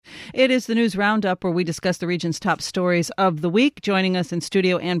It is the News Roundup, where we discuss the region's top stories of the week. Joining us in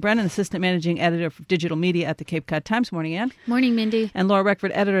studio, Ann Brennan, Assistant Managing Editor for Digital Media at the Cape Cod Times. Morning, Ann. Morning, Mindy. And Laura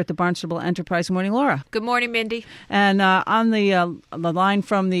Reckford, Editor at the Barnstable Enterprise. Morning, Laura. Good morning, Mindy. And on the line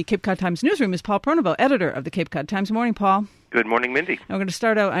from the Cape Cod Times newsroom is Paul Pronovost, Editor of the Cape Cod Times. Morning, Paul. Good morning, Mindy. We're going to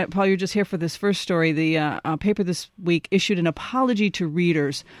start out, Paul, you're just here for this first story. The paper this week issued an apology to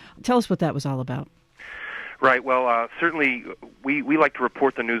readers. Tell us what that was all about. Right. Well, certainly we like to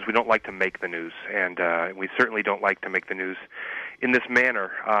report the news. We don't like to make the news, and we certainly don't like to make the news in this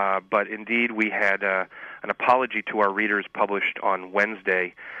manner. But indeed, we had an apology to our readers published on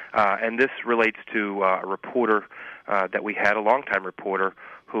Wednesday, and this relates to a reporter that we had, a longtime reporter,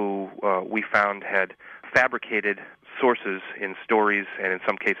 who we found had fabricated sources in stories and in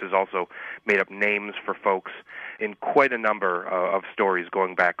some cases also made up names for folks in quite a number of stories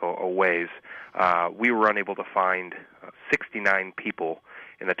going back a ways. We were unable to find 69 people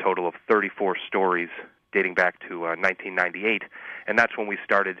in a total of 34 stories dating back to 1998, and that's when we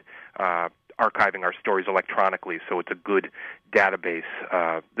started archiving our stories electronically, so it's a good database.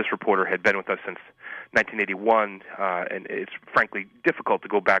 This reporter had been with us since 1981, and it's frankly difficult to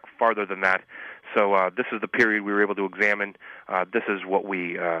go back farther than that. So this is the period we were able to examine. This is what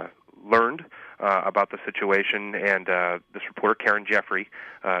we learned about the situation, and this reporter, Karen Jeffrey,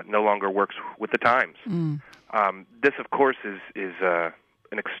 no longer works with the Times. This, of course, is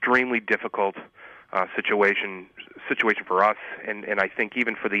an extremely difficult situation for us, and I think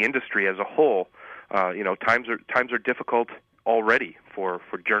even for the industry as a whole. Times are difficult already for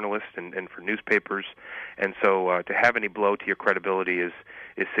journalists and for newspapers, and so to have any blow to your credibility is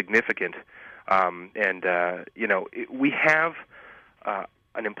significant. We have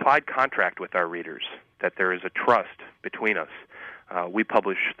an implied contract with our readers that there is a trust between us. We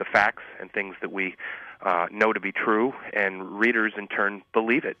publish the facts and things that we know to be true, and readers in turn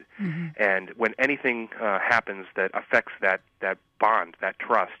believe it. Mm-hmm. And when anything happens that affects that bond, that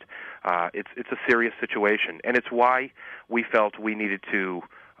trust, it's a serious situation. And it's why we felt we needed to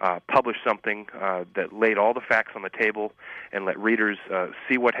publish something that laid all the facts on the table and let readers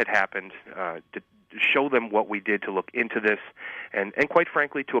see what had happened, to show them what we did to look into this, and quite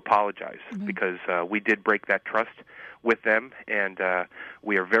frankly, to apologize, mm-hmm. because we did break that trust with them, and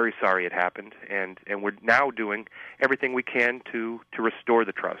we are very sorry it happened, and we're now doing everything we can to restore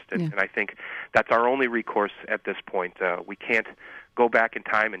the trust, and I think that's our only recourse at this point. We can't go back in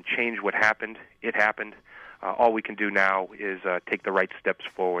time and change what happened. It happened. All we can do now is take the right steps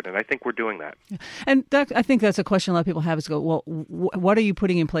forward, and I think we're doing that. And I think that's a question a lot of people have is well, what are you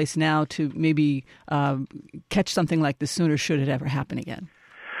putting in place now to maybe catch something like this sooner should it ever happen again?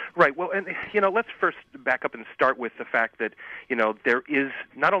 Right. Well, and, let's first back up and start with the fact that, there is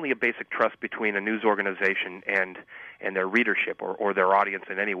not only a basic trust between a news organization and their readership or their audience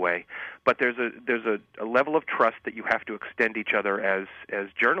in any way, but there's a level of trust that you have to extend each other as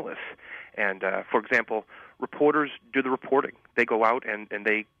journalists. And, for example, reporters do the reporting. They go out and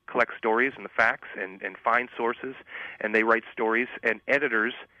they collect stories and the facts and find sources, and they write stories, and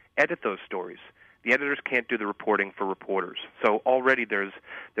editors edit those stories. The editors can't do the reporting for reporters. So already there's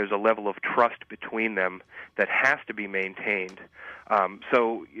a level of trust between them that has to be maintained.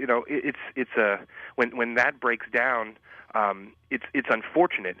 When that breaks down, it's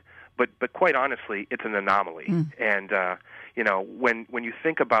unfortunate, but quite honestly, it's an anomaly. And when you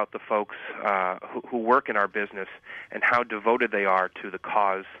think about the folks who work in our business and how devoted they are to the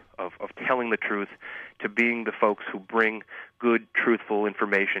cause of telling the truth, to being the folks who bring good, truthful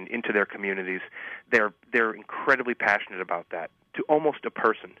information into their communities, they're incredibly passionate about that, to almost a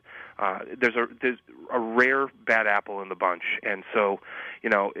person. There's a rare bad apple in the bunch, and so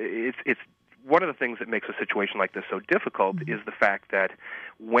it's one of the things that makes a situation like this so difficult is the fact that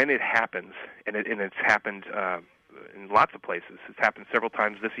when it happens, and it's happened in lots of places. It's happened several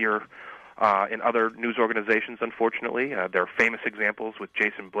times this year in other news organizations, unfortunately. There are famous examples with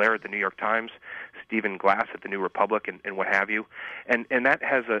Jason Blair at the New York Times, Stephen Glass at the New Republic, and what have you. And that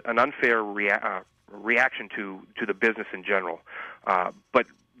has an unfair reaction to the business in general. But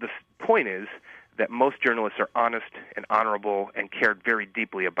the point is that most journalists are honest and honorable and cared very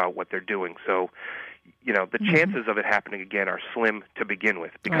deeply about what they're doing. So, the chances of it happening again are slim to begin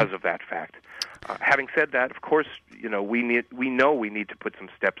with because of that fact. Having said that, of course, we know we need to put some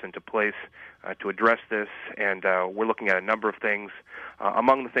steps into place to address this, and we're looking at a number of things.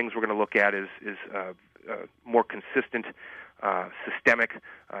 Among the things we're going to look at is more consistent, systemic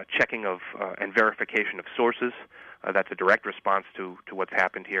checking of and verification of sources. That's a direct response to what's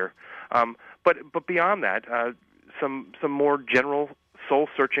happened here. But beyond that, some more general soul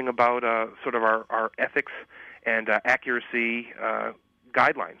searching about sort of our ethics and accuracy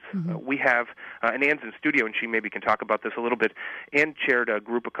guidelines. We have, and Ann's in studio, and she maybe can talk about this a little bit. Ann chaired a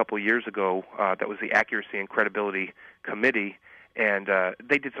group a couple of years ago that was the Accuracy and Credibility Committee, and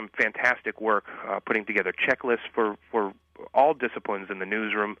they did some fantastic work putting together checklists for all disciplines in the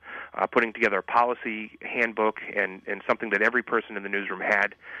newsroom, putting together a policy handbook and something that every person in the newsroom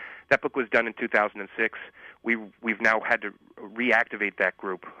had. That book was done in 2006. We've now had to reactivate that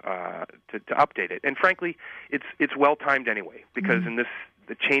group to update it. And frankly, it's well timed anyway, because in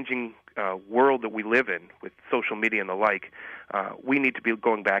the changing world that we live in with social media and the like, we need to be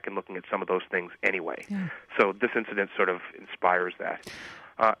going back and looking at some of those things anyway. Yeah. So this incident sort of inspires that.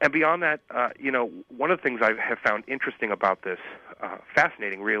 And beyond that, one of the things I have found interesting about this,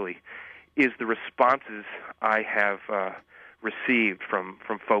 fascinating really, is the responses I have received from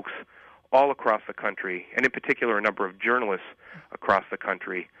folks all across the country, and in particular a number of journalists across the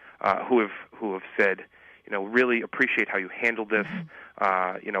country who have said, really appreciate how you handled this.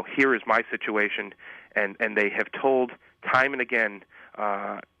 Here is my situation, and they have told time and again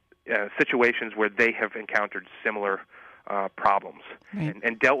situations where they have encountered similar problems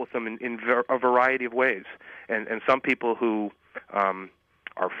and dealt with them in a variety of ways. And some people who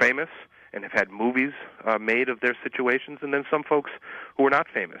are famous and have had movies made of their situations, and then some folks who are not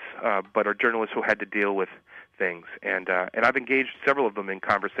famous but are journalists who had to deal with things. And I've engaged several of them in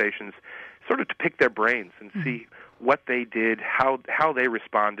conversations sort of to pick their brains and see what they did, how they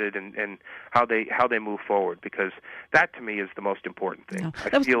responded, and how they move forward, because that to me is the most important thing. Yeah.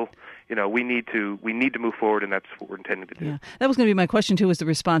 I feel we need to move forward, and that's what we're intending to do. Yeah. That was going to be my question too, was the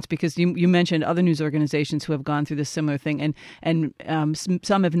response, because you mentioned other news organizations who have gone through this similar thing, and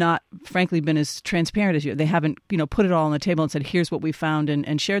some have not, frankly, been as transparent as you. They haven't put it all on the table and said, here's what we found,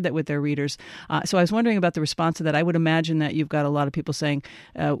 and shared that with their readers. So I was wondering about the response to that. I would imagine that you've got a lot of people saying,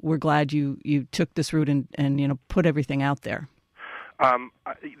 we're glad you took this route and put everything out there.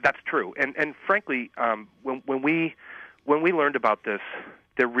 That's true, and frankly, when we learned about this,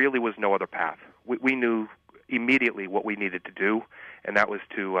 there really was no other path. We knew immediately what we needed to do, and that was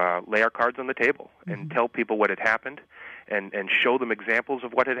to lay our cards on the table and tell people what had happened, and show them examples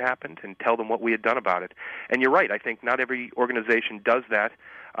of what had happened, and tell them what we had done about it. And you're right. I think not every organization does that.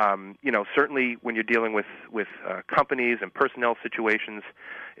 Certainly when you're dealing with companies and personnel situations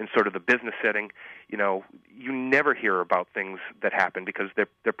in sort of the business setting, you never hear about things that happen because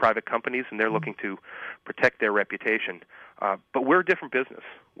they're private companies and they're looking to protect their reputation. But we're a different business.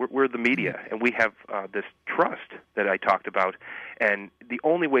 We're the media, and we have this trust that I talked about. And the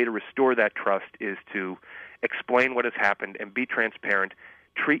only way to restore that trust is to explain what has happened and be transparent.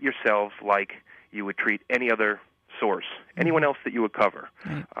 Treat yourselves like you would treat any other source, anyone else that you would cover.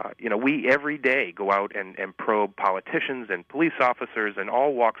 Right. We every day go out and probe politicians and police officers and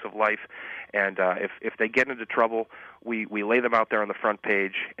all walks of life, and if they get into trouble, we lay them out there on the front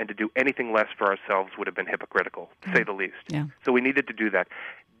page, and to do anything less for ourselves would have been hypocritical, to say the least. Yeah. So we needed to do that.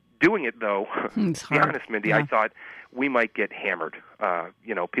 Doing it, though, to be honest, Mindy, I thought we might get hammered.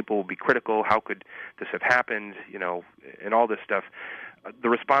 People will be critical. How could this have happened? And all this stuff. The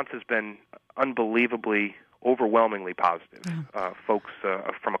response has been unbelievably, overwhelmingly positive. Yeah. Folks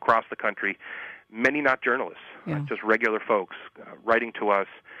from across the country, many not journalists, just regular folks, writing to us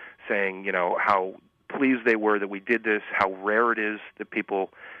saying, how pleased they were that we did this, how rare it is that people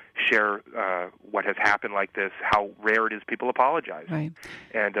share what has happened like this, how rare it is people apologize. Right.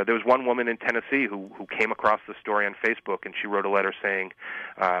 And there was one woman in Tennessee who came across the story on Facebook, and she wrote a letter saying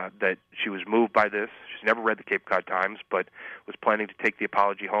that she was moved by this. She's never read the Cape Cod Times, but was planning to take the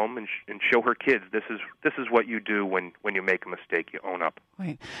apology home and show her kids, this is what you do when you make a mistake, you own up.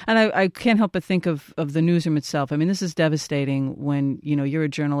 Right. And I can't help but think of the newsroom itself. I mean, this is devastating when, you're a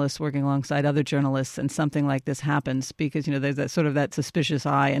journalist working alongside other journalists and something like this happens, because, there's that sort of that suspicious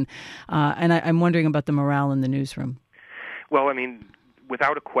eye. And I'm wondering about the morale in the newsroom. Well, I mean,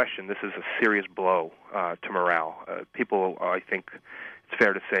 without a question, this is a serious blow to morale. People, I think it's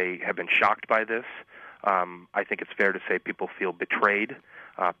fair to say, have been shocked by this. I think it's fair to say people feel betrayed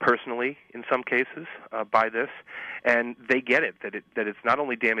personally in some cases by this, and they get it that it's not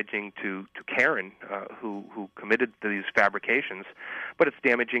only damaging to Karen, who committed these fabrications, but it's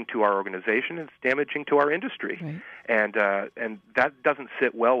damaging to our organization. It's damaging to our industry, right. And that doesn't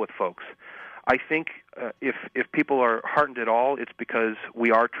sit well with folks. I think if people are heartened at all, it's because we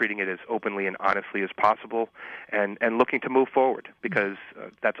are treating it as openly and honestly as possible, and looking to move forward, because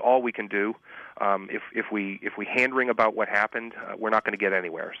that's all we can do. If we hand-wring about what happened, we're not going to get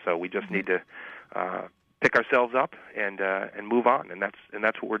anywhere. So we just need to pick ourselves up and move on, and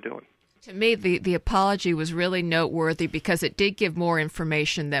that's what we're doing. To me, the apology was really noteworthy because it did give more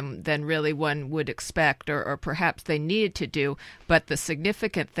information than really one would expect or perhaps they needed to do. But the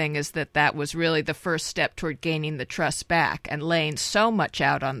significant thing is that was really the first step toward gaining the trust back and laying so much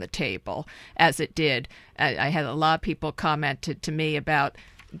out on the table as it did. I had a lot of people comment to me about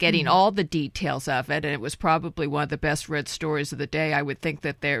getting all the details of it, and it was probably one of the best read stories of the day. I would think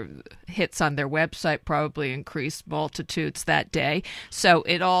that their hits on their website probably increased multitudes that day. So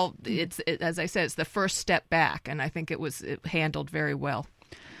it's as I said, it's the first step back, and I think it handled very well.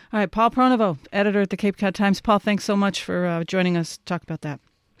 All right, Paul Pronovo, editor at the Cape Cod Times. Paul, thanks so much for joining us to talk about that.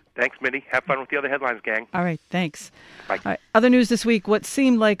 Thanks, Mindy. Have fun with the other headlines, gang. All right, thanks. Bye. All right, other news this week, what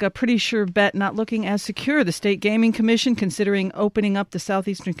seemed like a pretty sure bet not looking as secure. The State Gaming Commission considering opening up the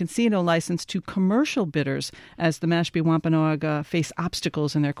Southeastern Casino license to commercial bidders as the Mashpee Wampanoag face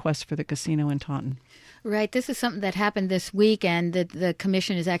obstacles in their quest for the casino in Taunton. Right. This is something that happened this week, and the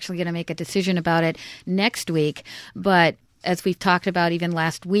commission is actually going to make a decision about it next week. But as we've talked about even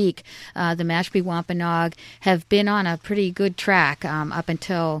last week, the Mashpee Wampanoag have been on a pretty good track up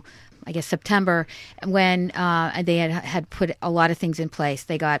until, I guess, September, when they had put a lot of things in place.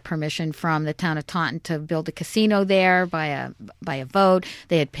 They got permission from the town of Taunton to build a casino there by a vote.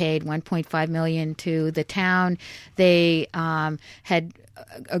 They had paid $1.5 million to the town. They had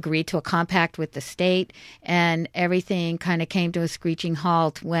agreed to a compact with the state, and everything kind of came to a screeching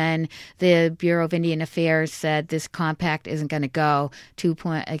halt when the Bureau of Indian Affairs said this compact isn't going to go.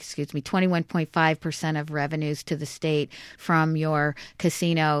 21.5% of revenues to the state from your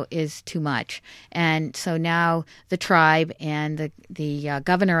casino is too much. And so now the tribe and the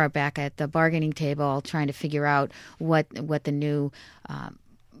governor are back at the bargaining table trying to figure out what the new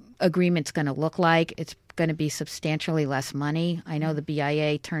agreement's going to look like. It's going to be substantially less money. I know the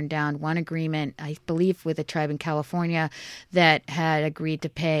BIA turned down one agreement, I believe, with a tribe in California that had agreed to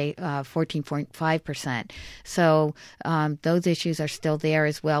pay 14.5%. So those issues are still there,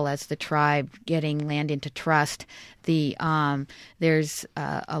 as well as the tribe getting land into trust. There's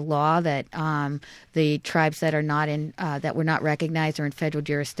a law that the tribes that are not in that were not recognized or in federal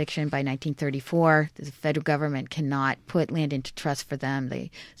jurisdiction by 1934, the federal government cannot put land into trust for them. The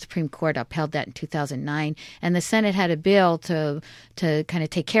Supreme Court upheld that in 2009, and the Senate had a bill to kind of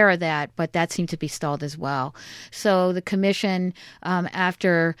take care of that, but that seemed to be stalled as well. So the commission,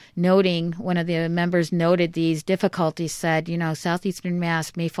 after noting, one of the members noted these difficulties, said, Southeastern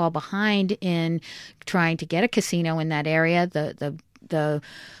Mass may fall behind in trying to get a casino in that area. The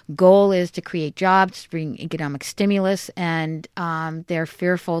goal is to create jobs, to bring economic stimulus, and they're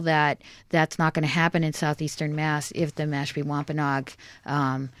fearful that that's not going to happen in Southeastern Mass if the Mashpee Wampanoag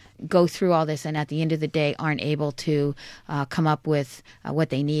go through all this and at the end of the day aren't able to come up with what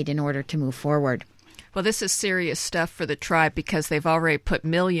they need in order to move forward. Well, this is serious stuff for the tribe because they've already put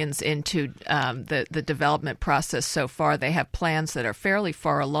millions into the development process so far. They have plans that are fairly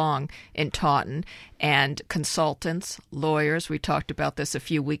far along in Taunton, and consultants, lawyers, we talked about this a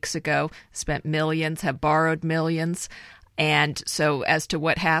few weeks ago, spent millions, have borrowed millions. And so as to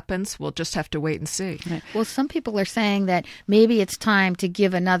what happens, we'll just have to wait and see. Right. Well, some people are saying that maybe it's time to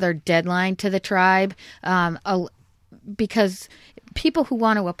give another deadline to the tribe because people who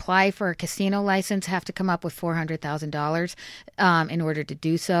want to apply for a casino license have to come up with $400,000 in order to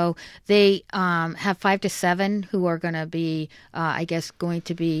do so. They have 5 to 7 who are going to be, going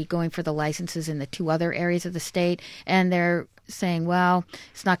to be going for the licenses in the 2 other areas of the state. And they're saying, well,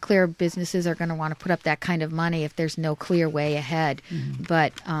 it's not clear businesses are going to want to put up that kind of money if there's no clear way ahead. Mm-hmm.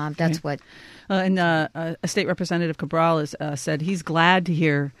 But that's what... And a state representative, Cabral, has said he's glad to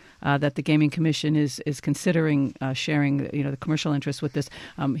hear that the Gaming Commission is considering sharing the commercial interest with this.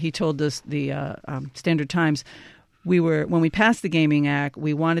 He told us, the Standard Times, when we passed the Gaming Act,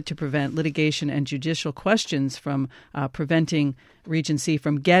 we wanted to prevent litigation and judicial questions from preventing Regency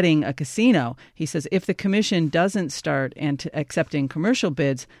from getting a casino. He says if the commission doesn't start accepting commercial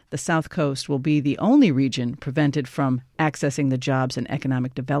bids, the South Coast will be the only region prevented from accessing the jobs and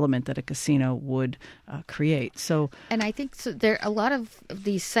economic development that a casino would create. And I think there are a lot of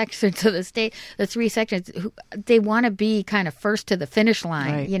these sections of the state, the 3 sections, they want to be kind of first to the finish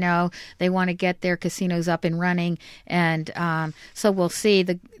line. Right. They want to get their casinos up and running, and so we'll see.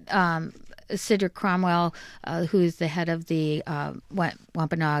 Cedric Cromwell, who's the head of the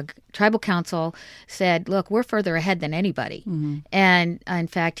Wampanoag Tribal Council, said, look, we're further ahead than anybody. Mm-hmm. And in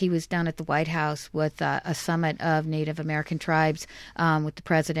fact, he was down at the White House with a summit of Native American tribes with the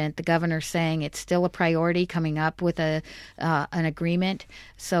president, the governor, saying it's still a priority, coming up with an agreement.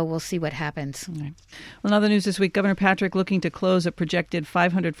 So we'll see what happens. Right. Well, in other news this week, Governor Patrick looking to close a projected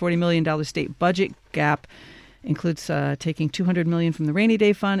 $540 million state budget gap. includes taking $200 million from the rainy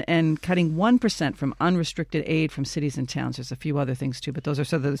day fund and cutting 1% from unrestricted aid from cities and towns. There's a few other things too, but those are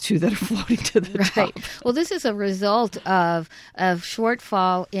sort of the two that are floating to the top. Well, this is a result of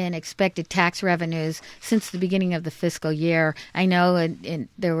shortfall in expected tax revenues since the beginning of the fiscal year. I know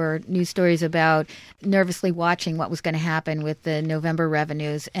there were news stories about nervously watching what was going to happen with the November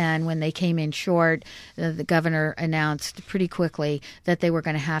revenues, and when they came in short, the governor announced pretty quickly that they were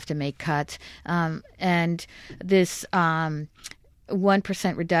going to have to make cuts. And this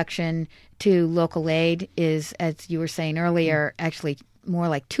 1% reduction to local aid is, as you were saying earlier, actually more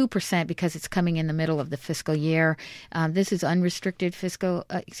like 2% because it's coming in the middle of the fiscal year. This is unrestricted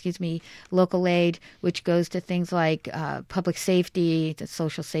local aid, which goes to things like public safety, the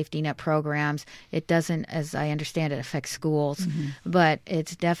social safety net programs. It doesn't, as I understand it, affect schools, but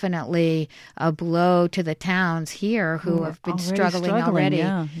it's definitely a blow to the towns here who have been struggling already.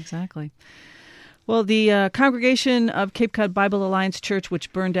 Yeah, exactly. Well, the Congregation of Cape Cod Bible Alliance Church,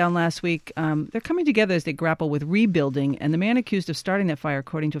 which burned down last week, they're coming together as they grapple with rebuilding, and the man accused of starting that fire,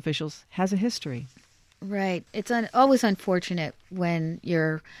 according to officials, has a history. Right. It's always unfortunate when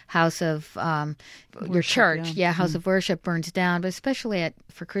your house of your church, house of worship burns down, but especially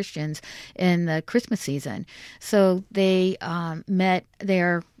for Christians in the Christmas season. So they met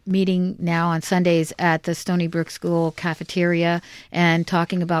their meeting now on Sundays at the Stony Brook School cafeteria and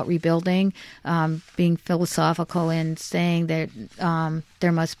talking about rebuilding, being philosophical and saying that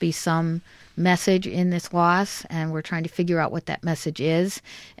there must be some message in this loss, and we're trying to figure out what that message is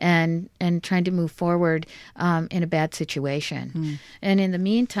and trying to move forward in a bad situation. And in the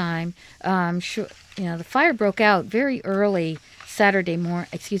meantime, the fire broke out very early Friday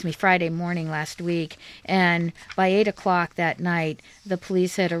morning last week, and by 8 o'clock that night, the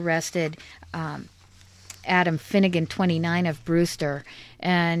police had arrested Adam Finnegan, 29, of Brewster,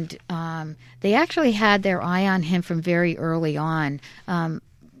 and they actually had their eye on him from very early on.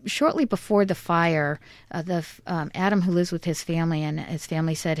 Shortly before the fire, Adam, who lives with his family, and his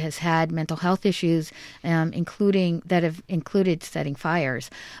family said has had mental health issues, including that have included setting fires.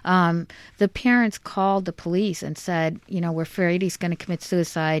 The parents called the police and said, we're afraid he's going to commit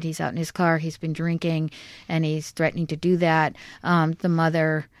suicide. He's out in his car. He's been drinking, and he's threatening to do that. The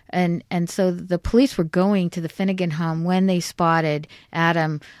mother. And so the police were going to the Finnegan home when they spotted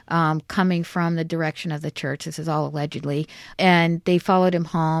Adam coming from the direction of the church. This is all allegedly. And they followed him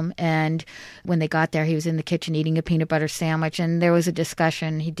home. And when they got there, he was in the kitchen eating a peanut butter sandwich. And there was a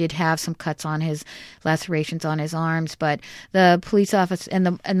discussion. He did have some cuts on his lacerations on his arms. But the police officer and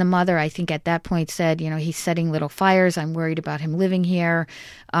the mother, I think at that point said, he's setting little fires. I'm worried about him living here.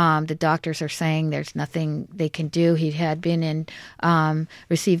 The doctors are saying there's nothing they can do. He had been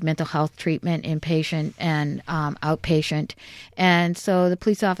received mental health treatment, inpatient and outpatient. And so the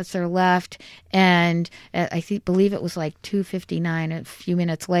police officer left, and believe it was like 2:59. A few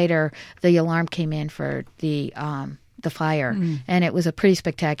minutes later, the alarm came in for the fire, and it was a pretty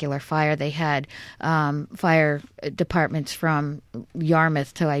spectacular fire. They had fire departments from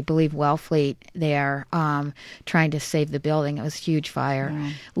Yarmouth to, I believe, Wellfleet there trying to save the building. It was a huge fire. Wow.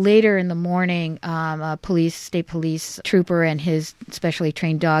 Later in the morning, a state police trooper and his specially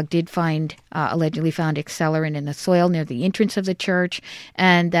trained dog did allegedly found accelerant in the soil near the entrance of the church,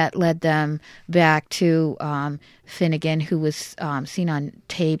 and that led them back to Finnegan, who was seen on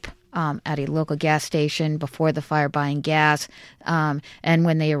tape at a local gas station before the fire buying gas. And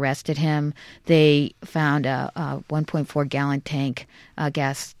when they arrested him, they found a 1.4 gallon tank,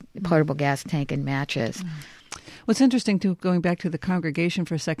 portable gas tank, and matches. What's interesting, too, going back to the congregation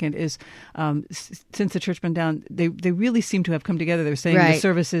for a second, is since the church burned down, they really seem to have come together. They're saying the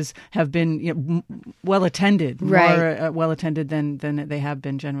services have been well attended, more well attended than they have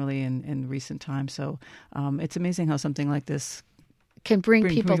been generally in recent times. So it's amazing how something like this can bring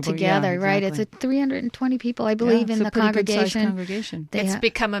people together, right? It's 320 people, I believe, in the congregation. Congregation. It's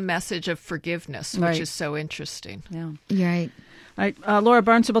become a message of forgiveness, which is so interesting. Yeah, right. All right, Laura,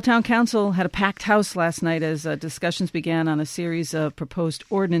 Barnstable Town Council had a packed house last night as discussions began on a series of proposed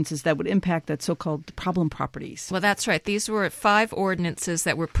ordinances that would impact that so-called problem properties. Well, that's right. These were 5 ordinances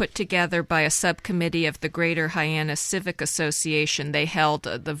that were put together by a subcommittee of the Greater Hyannis Civic Association. They held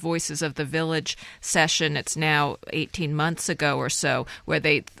the Voices of the Village session. It's now 18 months ago or so, where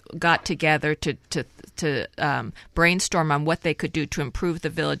they got together to brainstorm on what they could do to improve the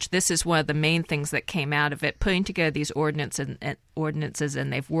village. This is one of the main things that came out of it, putting together these ordinances,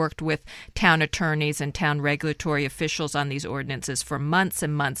 and they've worked with town attorneys and town regulatory officials on these ordinances for months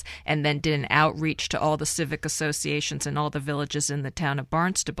and months, and then did an outreach to all the civic associations and all the villages in the town of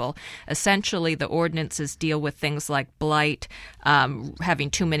Barnstable. Essentially, the ordinances deal with things like blight, having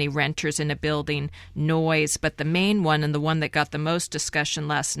too many renters in a building, noise, but the main one, and the one that got the most discussion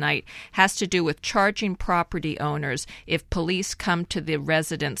last night, has to do with charging property owners if police come to the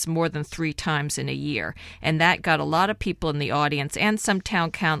residence more than 3 times in a year. And that got a lot of people in the audience and some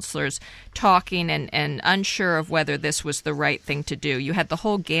town councilors talking and unsure of whether this was the right thing to do. You had the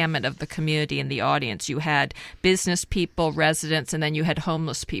whole gamut of the community in the audience. You had business people, residents, and then you had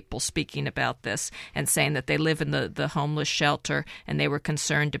homeless people speaking about this and saying that they live in the homeless shelter, and they were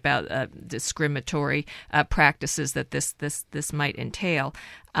concerned about discriminatory practices that this might entail.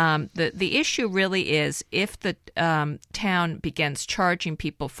 The issue really is if the town begins charging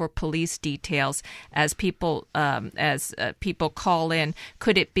people for police details as people call in,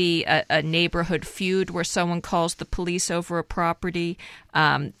 could it be a neighborhood feud where someone calls the police over a property?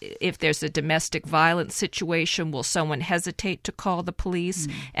 If there's a domestic violence situation, will someone hesitate to call the police?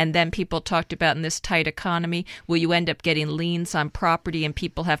 And then people talked about in this tight economy, will you end up getting liens on property and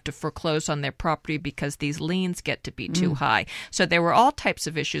people have to foreclose on their property because these liens get to be too high? So there were all types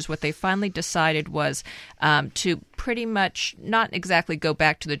of issues. What they finally decided was to pretty much not exactly go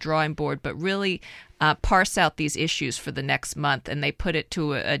back to the drawing board, but really parse out these issues for the next month, and they put it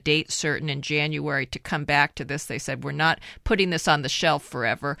to a date certain in January to come back to this. They said, we're not putting this on the shelf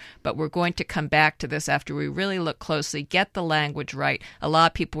forever, but we're going to come back to this after we really look closely, get the language right. A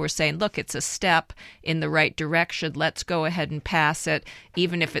lot of people were saying, look, it's a step in the right direction. Let's go ahead and pass it,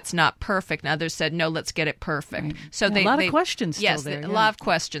 even if it's not perfect. And others said, no, let's get it perfect. Right. So a lot of questions still yes, there. A lot of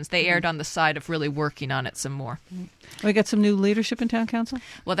questions. They erred on the side of really working on it some more. We got some new leadership in town council?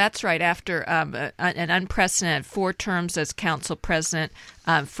 Well, that's right. After an unprecedented 4 terms as council president,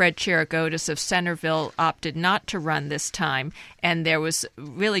 Fred Chirigotis of Centerville opted not to run this time, and there was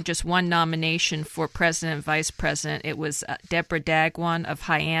really just one nomination for president and vice president. It was Deborah Dagwan of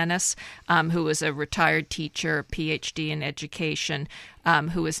Hyannis, who was a retired teacher, PhD in education,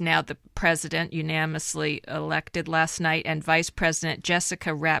 who is now the president, unanimously elected last night, and Vice President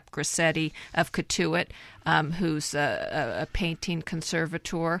Jessica Rapp Grassetti of Cotuit, who's a painting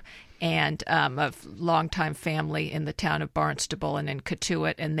conservator and a longtime family in the town of Barnstable and in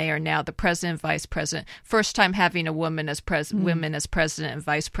Cotuit, and they are now the president and vice president. First time having a woman as women as president and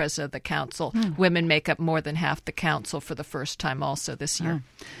vice president of the council. Women make up more than half the council for the first time also this year.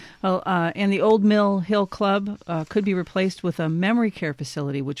 Well, and the Old Mill Hill Club could be replaced with a memory care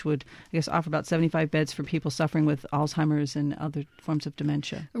facility, which would, I guess, offer about 75 beds for people suffering with Alzheimer's and other forms of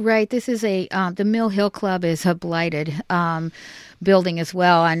dementia. Right. This is the Mill Hill Club is a blighted building as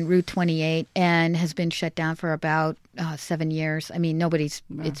well on Route 28 and has been shut down for about 7 years. I mean,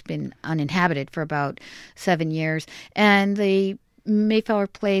 it's been uninhabited for about 7 years. And the Mayflower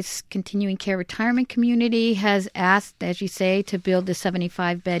Place Continuing Care Retirement Community has asked, as you say, to build the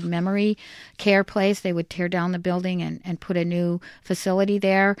 75-bed memory care place. They would tear down the building and put a new facility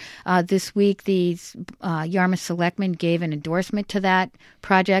there. This week, the Yarmouth Selectmen gave an endorsement to that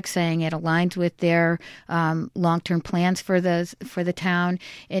project, saying it aligns with their long-term plans for the town.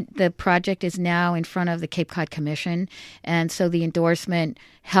 The project is now in front of the Cape Cod Commission, and so the endorsement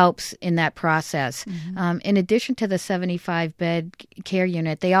helps in that process. In addition to the 75-bed care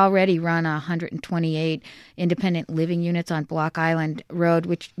unit, they already run 128 independent living units on Block Island Road,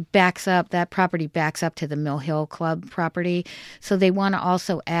 which that property backs up to the Mill Hill Club property. So they want to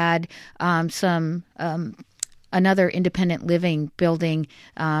also add another independent living building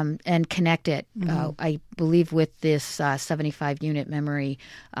and connect it, I believe, with this 75-unit memory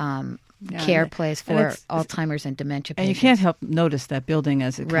care place for Alzheimer's and dementia patients. And you can't help notice that building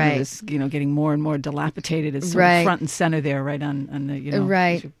as it kind of is, getting more and more dilapidated. It's sort of front and center there, right on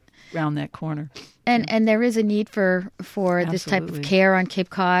the, around that corner. And there is a need for this type of care on Cape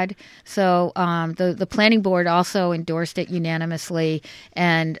Cod. So the planning board also endorsed it unanimously,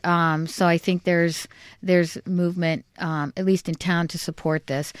 and so I think there's movement, at least in town, to support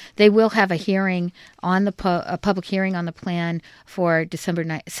this. They will have a hearing on a public hearing on the plan for December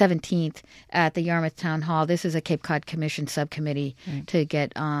 17th at the Yarmouth Town Hall. This is a Cape Cod Commission subcommittee to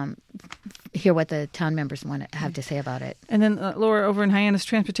get hear what the town members want to have to say about it. And then, Laura, over in Hyannis,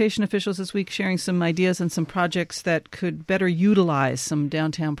 transportation officials this week sharing some ideas and some projects that could better utilize some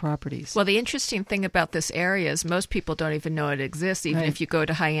downtown properties. Well, the interesting thing about this area is most people don't even know it exists, even if you go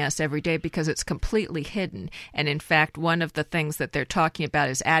to Hyannis every day, because it's completely hidden. And in fact, one of the things that they're talking about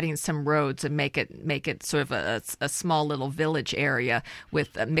is adding some roads and make it sort of a small little village area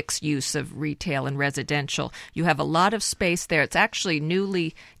with a mixed use of retail and residential. You have a lot of space there. It's actually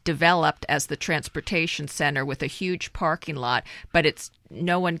newly developed as the transportation center with a huge parking lot, but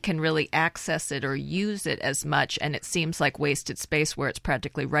no one can really access it or use it as much, and it seems like wasted space where it's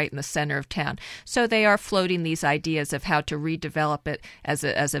practically right in the center of town. So they are floating these ideas of how to redevelop it as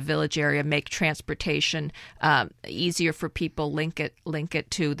a village area, make transportation easier for people, link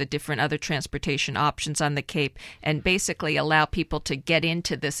it to the different other transportation options on the Cape, and basically allow people to get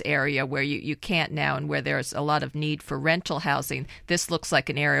into this area where you can't now, and where there's a lot of need for rental housing. This looks like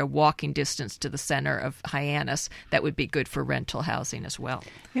an area walking distance to the center of Hyannis that would be good for rental housing as well.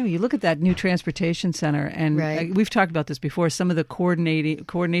 Yeah, you look at that new transportation center, and we've talked about this before, some of the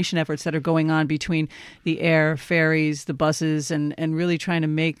coordination efforts that are going on between the air, ferries, the buses, and really trying to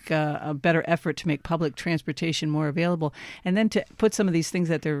make a better effort to make public transportation more available. And then to put some of these things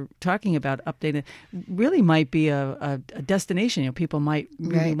that they're talking about updated really might be a destination. You know, people might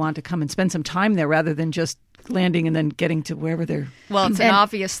really want to come and spend some time there rather than just landing and then getting to wherever they're... Well, it's an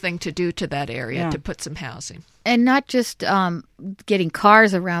obvious thing to do to that area, to put some housing. And not just getting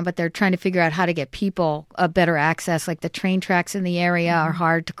cars around, but they're trying to figure out how to get people a better access. Like the train tracks in the area are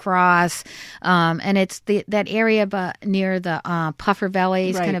hard to cross. And it's that area near the Puffer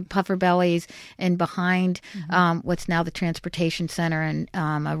Valleys, kind of Puffer Valleys, and behind what's now the transportation center and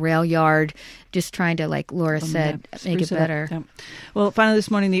a rail yard, just trying to, like Laura said, make it better. Yeah. Well, finally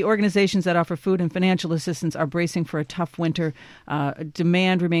this morning, the organizations that offer food and financial assistance are bracing for a tough winter.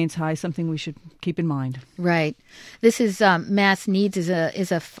 Demand remains high, something we should keep in mind. Right. This is Mass Needs is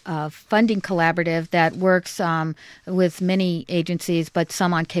a funding collaborative that works with many agencies, but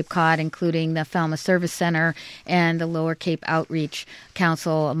some on Cape Cod, including the Falmouth Service Center and the Lower Cape Outreach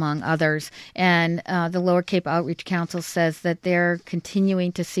Council, among others. And the Lower Cape Outreach Council says that they're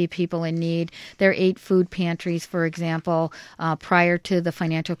continuing to see people in need. There are 8 food pantries, for example, prior to the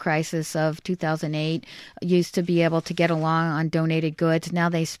financial crisis of 2008, used to be able to get along on donated goods. Now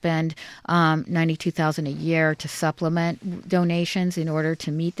they spend $92,000 a year to supplement donations in order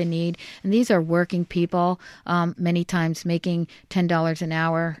to meet the need. And these are working people, many times making $10 an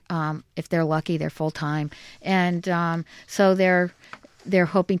hour. If they're lucky, they're full-time. And so they're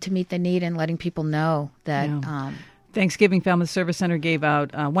hoping to meet the need and letting people know that... Thanksgiving Falmouth Service Center gave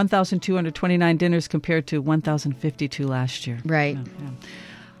out 1,229 dinners compared to 1,052 last year. Right. Yeah.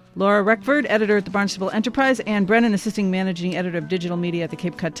 Laura Reckford, editor at the Barnstable Enterprise, and Brennan, assisting managing editor of digital media at the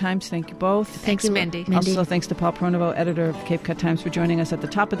Cape Cod Times. Thank you both. Thanks, Mindy. Also, thanks to Paul Pronovo, editor of Cape Cod Times, for joining us at the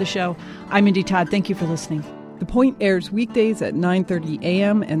top of the show. I'm Mindy Todd. Thank you for listening. The Point airs weekdays at 9:30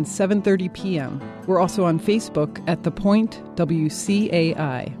 a.m. and 7:30 p.m. We're also on Facebook at The Point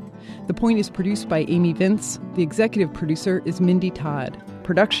WCAI. The Point is produced by Amy Vince. The executive producer is Mindy Todd.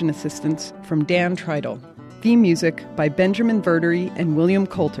 Production assistance from Dan Treidel. Theme music by Benjamin Verdery and William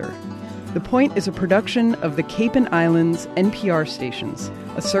Coulter. The Point is a production of the Cape and Islands NPR stations,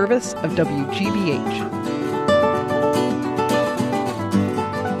 a service of WGBH.